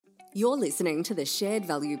You're listening to the Shared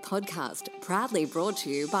Value Podcast, proudly brought to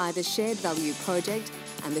you by the Shared Value Project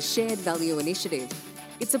and the Shared Value Initiative.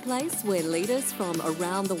 It's a place where leaders from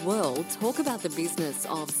around the world talk about the business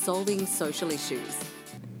of solving social issues.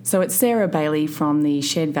 So it's Sarah Bailey from the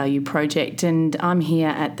Shared Value Project, and I'm here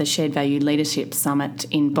at the Shared Value Leadership Summit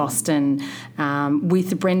in Boston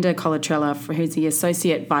with Brenda Colatrella, who's the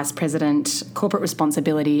Associate Vice President, Corporate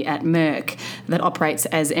Responsibility at Merck, that operates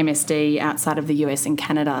as MSD outside of the US and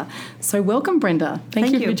Canada. So welcome, Brenda.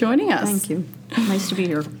 Thank you for joining us. Thank you. Nice to be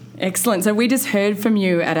here. Excellent. So we just heard from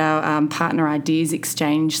you at our Partner Ideas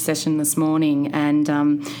Exchange session this morning,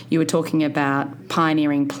 and you were talking about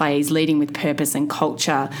pioneering plays, leading with purpose and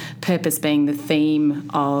culture, purpose being the theme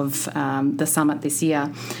of the summit this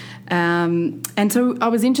year. And so I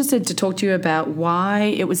was interested to talk to you about why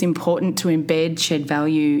it was important to embed shared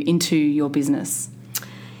value into your business.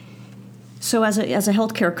 So as a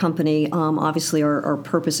healthcare company, obviously our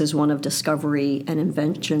purpose is one of discovery and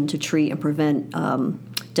invention to treat and prevent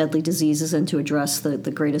deadly diseases and to address the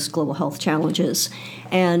greatest global health challenges.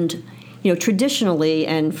 And traditionally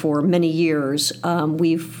and for many years,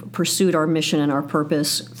 we've pursued our mission and our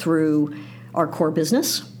purpose through our core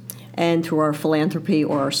business and through our philanthropy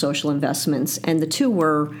or our social investments. And the two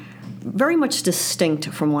were very much distinct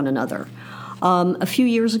from one another. A few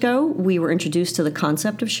years ago, we were introduced to the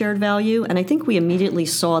concept of shared value, and I think we immediately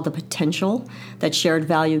saw the potential that shared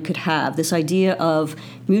value could have. This idea of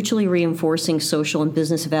mutually reinforcing social and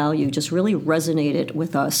business value just really resonated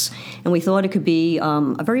with us, and we thought it could be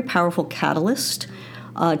a very powerful catalyst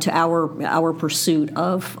to our pursuit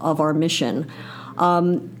of our mission.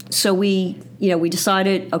 So we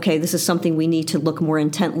decided, okay, this is something we need to look more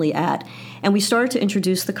intently at, and we started to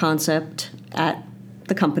introduce the concept at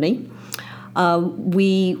the company.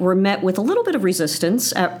 We were met with a little bit of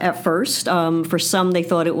resistance at first. For some, they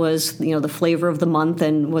thought it was, the flavor of the month,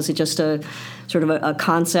 and was it just a sort of a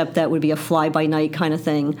concept that would be a fly-by-night kind of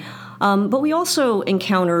thing. But we also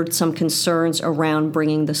encountered some concerns around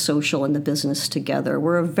bringing the social and the business together.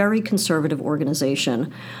 We're a very conservative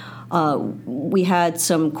organization. We had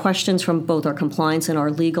some questions from both our compliance and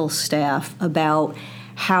our legal staff about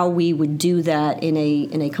how we would do that in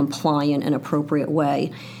a compliant and appropriate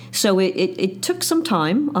way. So it took some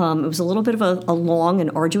time. It was a little bit of a long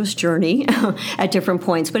and arduous journey at different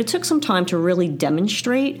points, but it took some time to really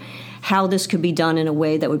demonstrate how this could be done in a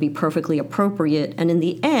way that would be perfectly appropriate and in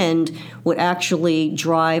the end would actually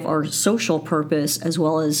drive our social purpose as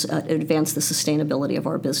well as advance the sustainability of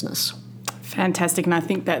our business. Fantastic, and I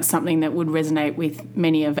think that's something that would resonate with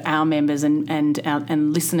many of our members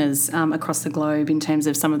and listeners across the globe in terms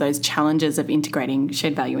of some of those challenges of integrating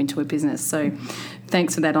shared value into a business. So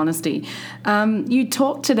thanks for that honesty. You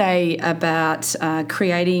talked today about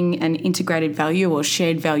creating an integrated value or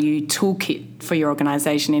shared value toolkit for your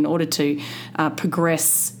organisation in order to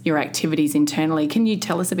progress your activities internally. Can you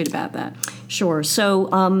tell us a bit about that? Sure. So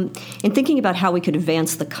in thinking about how we could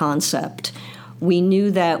advance the concept, we knew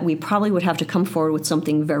that we probably would have to come forward with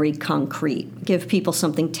something very concrete, give people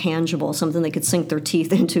something tangible, something they could sink their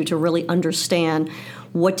teeth into to really understand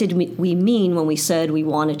what did we mean when we said we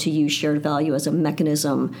wanted to use shared value as a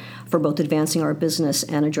mechanism for both advancing our business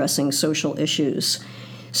and addressing social issues.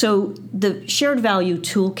 So the shared value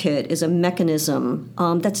toolkit is a mechanism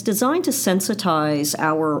that's designed to sensitize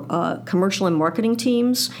our commercial and marketing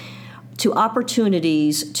teams to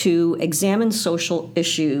opportunities to examine social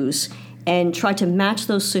issues and try to match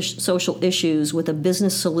those social issues with a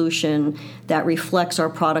business solution that reflects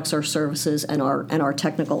our products, our services, and our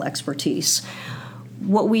technical expertise.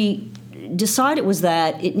 What we decided was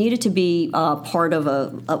that it needed to be part of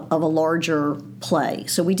a larger play.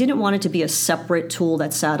 So we didn't want it to be a separate tool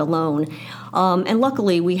that sat alone. And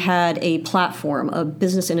luckily, we had a platform, a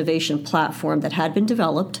business innovation platform that had been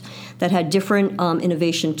developed, that had different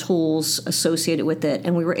innovation tools associated with it.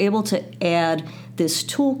 And we were able to add this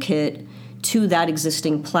toolkit to that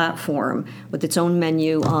existing platform with its own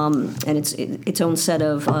menu and its own set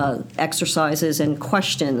of exercises and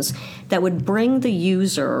questions that would bring the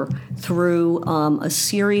user through a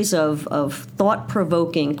series of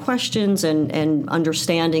thought-provoking questions and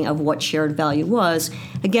understanding of what shared value was,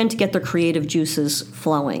 again, to get their creative juices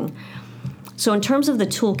flowing. So in terms of the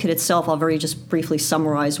toolkit itself, I'll very just briefly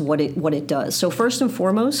summarize what it does. So first and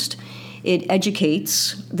foremost, it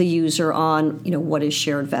educates the user on what is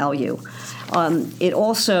shared value. It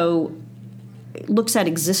also looks at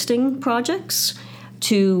existing projects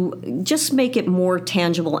to just make it more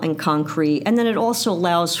tangible and concrete. And then it also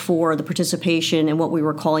allows for the participation in what we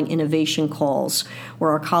were calling innovation calls, where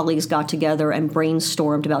our colleagues got together and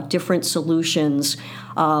brainstormed about different solutions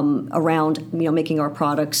around making our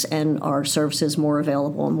products and our services more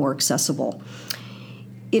available and more accessible.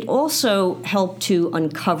 It also helped to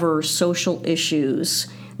uncover social issues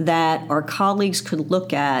that our colleagues could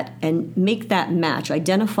look at and make that match,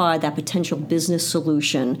 identify that potential business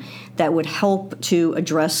solution that would help to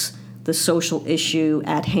address the social issue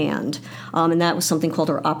at hand. And that was something called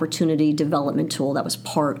our Opportunity Development Tool that was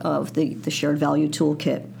part of the Shared Value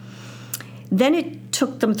Toolkit. Then it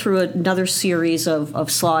took them through another series of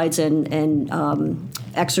slides and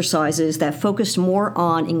exercises that focused more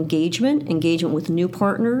on engagement with new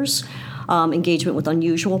partners, engagement with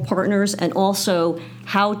unusual partners, and also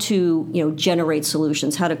how to generate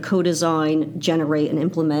solutions, how to co-design, generate, and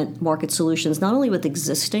implement market solutions, not only with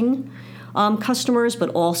existing customers, but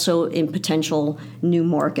also in potential new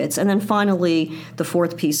markets. And then finally, the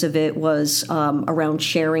fourth piece of it was around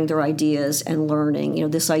sharing their ideas and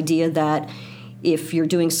learning. This idea that if you're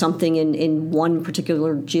doing something in one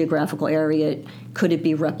particular geographical area, could it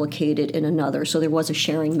be replicated in another? So there was a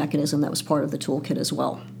sharing mechanism that was part of the toolkit as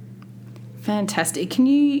well. Fantastic. Can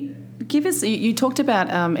you give us, you talked about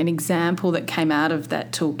an example that came out of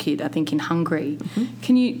that toolkit, I think in Hungary. Mm-hmm.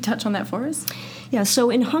 Can you touch on that for us? Yeah, so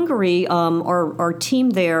in Hungary, our team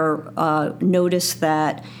there noticed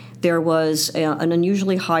that there was an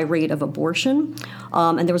unusually high rate of abortion,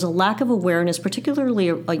 and there was a lack of awareness, particularly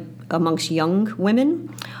amongst young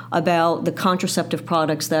women, about the contraceptive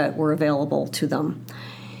products that were available to them.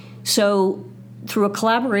 So through a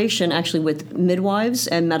collaboration actually with midwives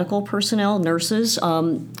and medical personnel, nurses,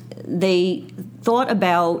 they thought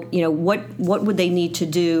about what would they need to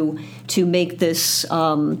do to make this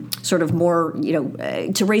sort of more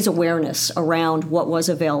to raise awareness around what was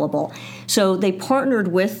available. So they partnered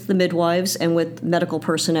with the midwives and with medical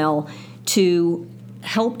personnel to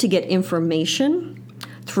help to get information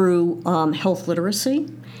through health literacy.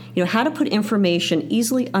 How to put information,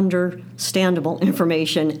 easily understandable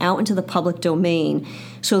information, out into the public domain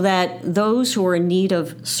so that those who are in need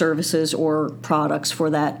of services or products for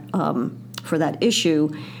that issue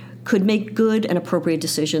could make good and appropriate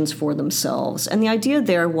decisions for themselves. And the idea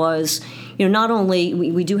there was, not only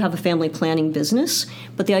we do have a family planning business,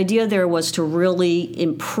 but the idea there was to really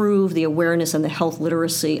improve the awareness and the health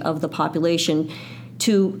literacy of the population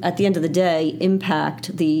to, at the end of the day,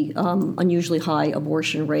 impact the unusually high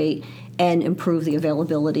abortion rate and improve the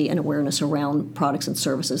availability and awareness around products and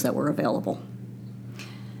services that were available.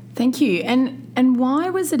 Thank you. And why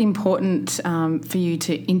was it important for you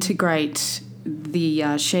to integrate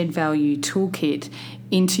the Shared Value Toolkit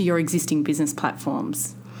into your existing business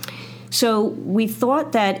platforms? So we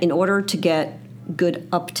thought that in order to get good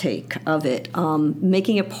uptake of it,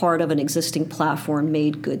 making it part of an existing platform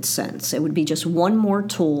made good sense. It would be just one more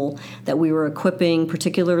tool that we were equipping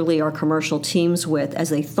particularly our commercial teams with as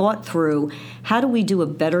they thought through how do we do a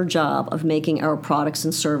better job of making our products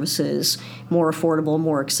and services more affordable,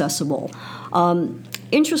 more accessible.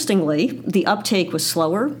 Interestingly, the uptake was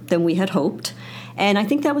slower than we had hoped. And I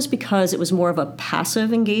think that was because it was more of a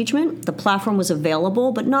passive engagement. The platform was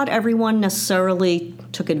available, but not everyone necessarily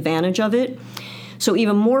took advantage of it. So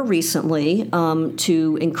even more recently,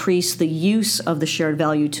 to increase the use of the Shared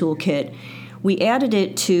Value Toolkit, we added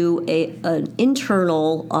it to an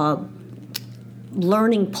internal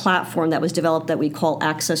learning platform that was developed that we call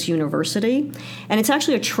Access University. And it's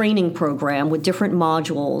actually a training program with different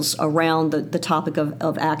modules around the topic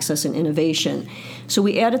of access and innovation. So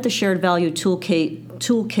we added the Shared Value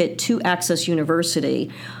Toolkit to Access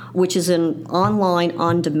University, which is an online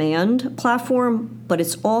on-demand platform, but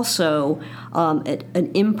it's also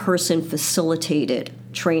an in-person facilitated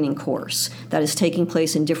training course that is taking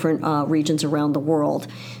place in different regions around the world.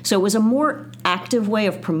 So it was a more active way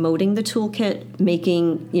of promoting the toolkit,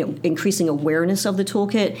 increasing awareness of the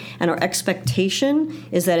toolkit, and our expectation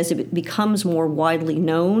is that as it becomes more widely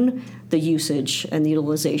known, the usage and the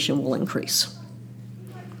utilization will increase.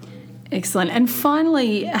 Excellent. And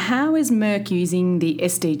finally, how is Merck using the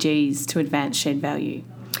SDGs to advance shared value?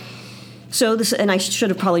 So this, and I should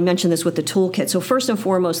have probably mentioned this with the toolkit. So first and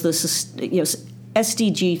foremost, this is,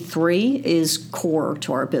 SDG 3 is core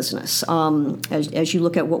to our business. As you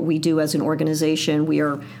look at what we do as an organization, we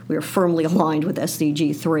are firmly aligned with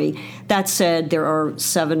SDG 3. That said, there are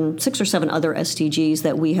 6 or 7 other SDGs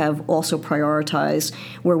that we have also prioritized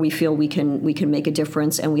where we feel we can make a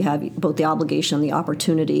difference, and we have both the obligation and the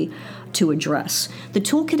opportunity to address. The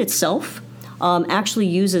toolkit itself actually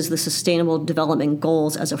uses the Sustainable Development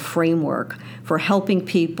Goals as a framework for helping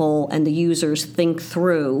people and the users think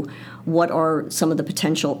through what are some of the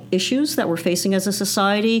potential issues that we're facing as a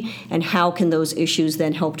society, and how can those issues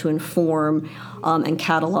then help to inform and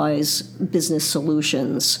catalyze business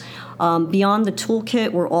solutions. Beyond the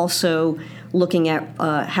toolkit, we're also looking at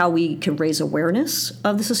how we can raise awareness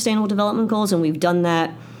of the Sustainable Development Goals, and we've done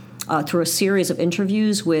that through a series of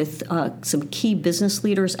interviews with some key business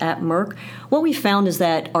leaders at Merck. What we found is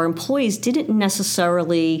that our employees didn't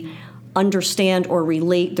necessarily understand or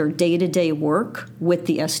relate their day-to-day work with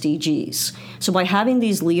the SDGs. So by having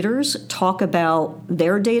these leaders talk about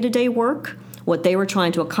their day-to-day work, what they were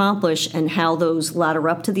trying to accomplish, and how those ladder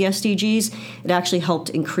up to the SDGs, it actually helped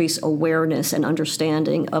increase awareness and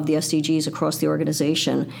understanding of the SDGs across the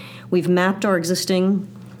organization. We've mapped our existing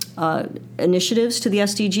initiatives to the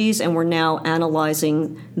SDGs, and we're now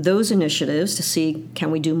analyzing those initiatives to see,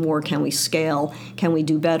 can we do more, can we scale, can we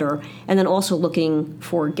do better, and then also looking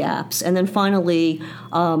for gaps. And then finally,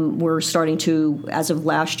 we're starting to, as of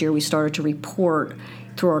last year, we started to report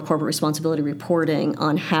through our corporate responsibility reporting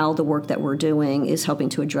on how the work that we're doing is helping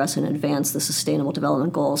to address and advance the Sustainable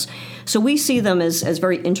Development Goals. So we see them as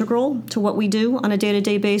very integral to what we do on a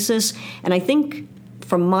day-to-day basis. And I think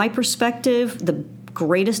from my perspective, the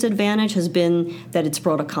greatest advantage has been that it's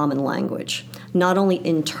brought a common language, not only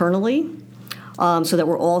internally, so that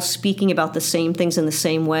we're all speaking about the same things in the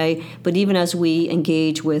same way, but even as we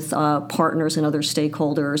engage with partners and other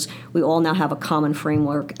stakeholders, we all now have a common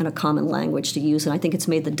framework and a common language to use, and I think it's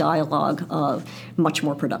made the dialogue much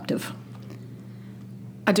more productive.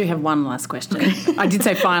 I do have one last question. I did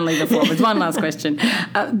say finally before, but one last question.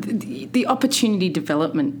 The opportunity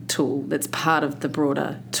development tool that's part of the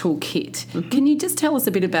broader toolkit, can you just tell us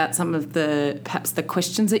a bit about some of perhaps the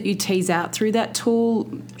questions that you tease out through that tool,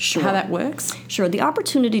 Sure. How that works? Sure. The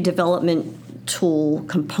opportunity development tool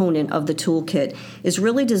component of the toolkit is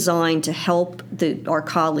really designed to help our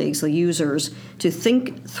colleagues, the users, to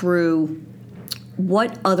think through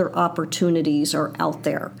what other opportunities are out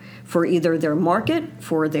there for either their market,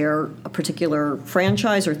 for their particular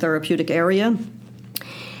franchise or therapeutic area.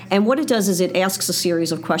 And what it does is it asks a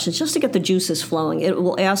series of questions just to get the juices flowing. It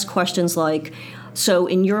will ask questions like, so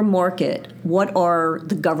in your market, what are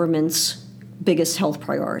the government's biggest health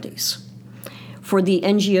priorities? For the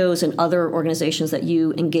NGOs and other organizations that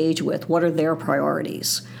you engage with, what are their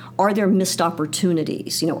priorities? Are there missed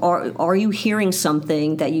opportunities? Are you hearing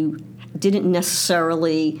something that you didn't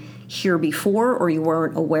necessarily hear before or you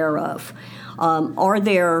weren't aware of? Are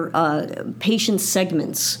there patient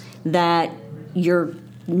segments that you're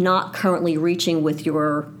not currently reaching with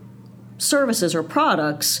your services or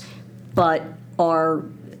products, but are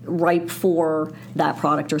ripe for that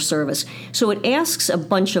product or service? So it asks a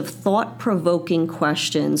bunch of thought-provoking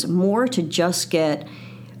questions, more to just get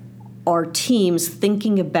our teams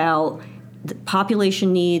thinking about the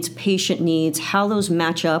population needs, patient needs, how those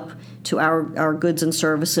match up to our goods and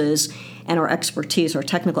services and our expertise, our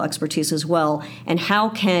technical expertise as well, and how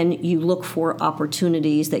can you look for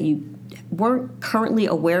opportunities that you weren't currently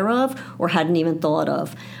aware of or hadn't even thought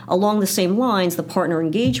of. Along the same lines, the partner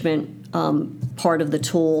engagement part of the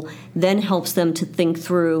tool then helps them to think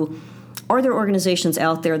through, are there organizations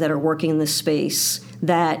out there that are working in this space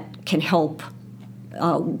that can help,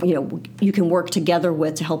 you can work together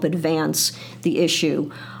with to help advance the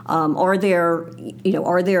issue? Are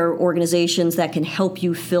there organizations that can help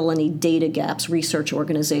you fill any data gaps, research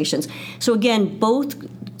organizations? So again, both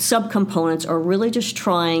subcomponents are really just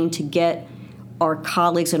trying to get our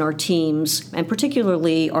colleagues and our teams, and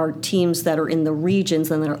particularly our teams that are in the regions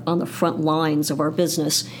and that are on the front lines of our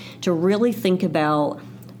business, to really think about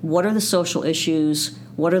what are the social issues,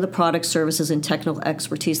 what are the product, services, and technical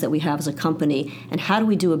expertise that we have as a company, and how do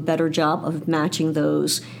we do a better job of matching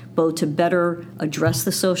those, both to better address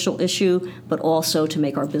the social issue, but also to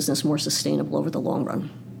make our business more sustainable over the long run.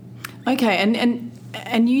 Okay,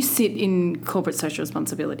 and you sit in corporate social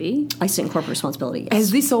responsibility. I sit in corporate responsibility, yes.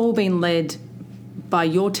 Has this all been led by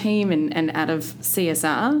your team and out of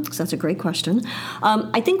CSR? So that's a great question.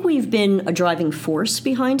 I think we've been a driving force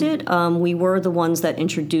behind it. We were the ones that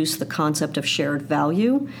introduced the concept of shared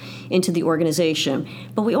value into the organization.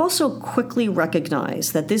 But we also quickly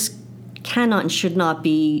recognized that this cannot and should not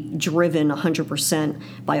be driven 100%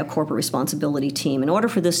 by a corporate responsibility team. In order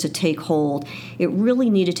for this to take hold, it really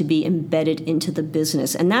needed to be embedded into the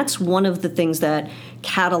business. And that's one of the things that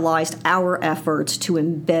catalyzed our efforts to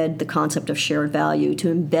embed the concept of shared value,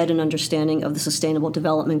 to embed an understanding of the Sustainable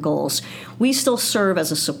Development Goals. We still serve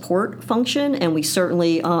as a support function, and we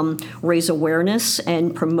certainly raise awareness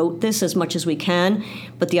and promote this as much as we can.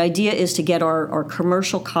 But the idea is to get our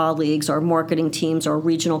commercial colleagues, our marketing teams, our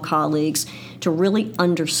regional colleagues to really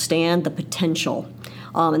understand the potential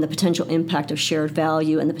and the potential impact of shared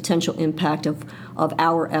value and the potential impact of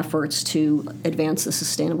our efforts to advance the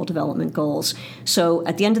Sustainable Development Goals. So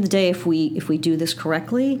at the end of the day, if we do this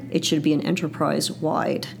correctly, it should be an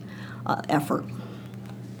enterprise-wide effort.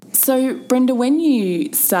 So, Brenda, when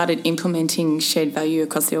you started implementing shared value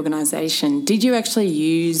across the organisation, did you actually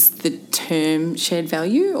use the term shared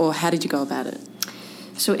value, or how did you go about it?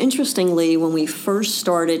 So interestingly, when we first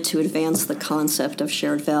started to advance the concept of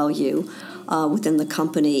shared value within the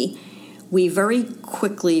company, we very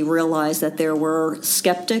quickly realized that there were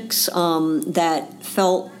skeptics that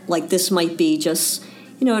felt like this might be just,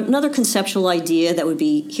 another conceptual idea that would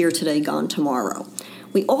be here today, gone tomorrow.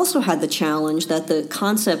 We also had the challenge that the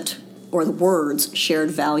concept or the words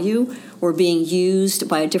shared value were being used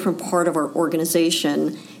by a different part of our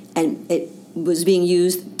organization, and it was being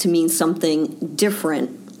used to mean something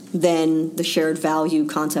different than the shared value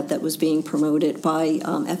concept that was being promoted by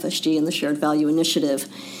FSG and the Shared Value Initiative.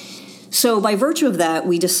 So by virtue of that,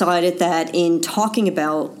 we decided that in talking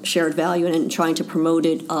about shared value and trying to promote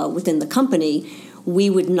it within the company, we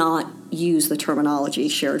would not use the terminology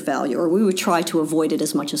shared value, or we would try to avoid it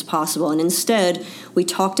as much as possible. And instead, we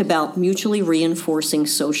talked about mutually reinforcing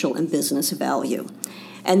social and business value.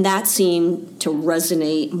 And that seemed to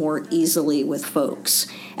resonate more easily with folks.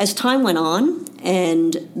 As time went on,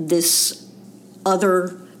 and this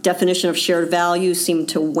other definition of shared value seemed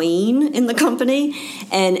to wane in the company,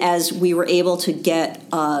 and as we were able to get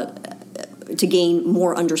to gain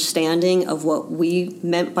more understanding of what we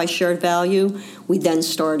meant by shared value, we then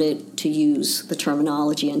started to use the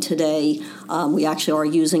terminology. And today, we actually are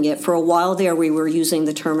using it. For a while there, we were using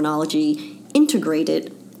the terminology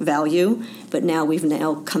integrated value, but now we've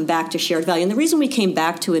come back to shared value. And the reason we came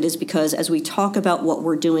back to it is because as we talk about what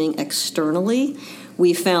we're doing externally,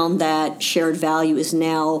 we found that shared value is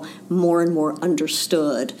now more and more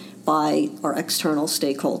understood by our external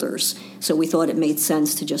stakeholders. So we thought it made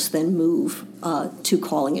sense to just then move to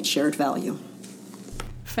calling it shared value.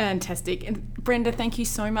 Fantastic. And Brenda, thank you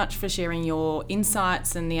so much for sharing your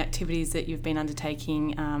insights and the activities that you've been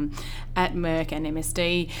undertaking at Merck and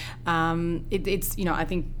MSD. It's I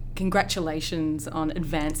think congratulations on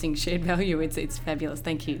advancing shared value. It's fabulous.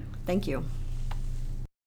 Thank you. Thank you.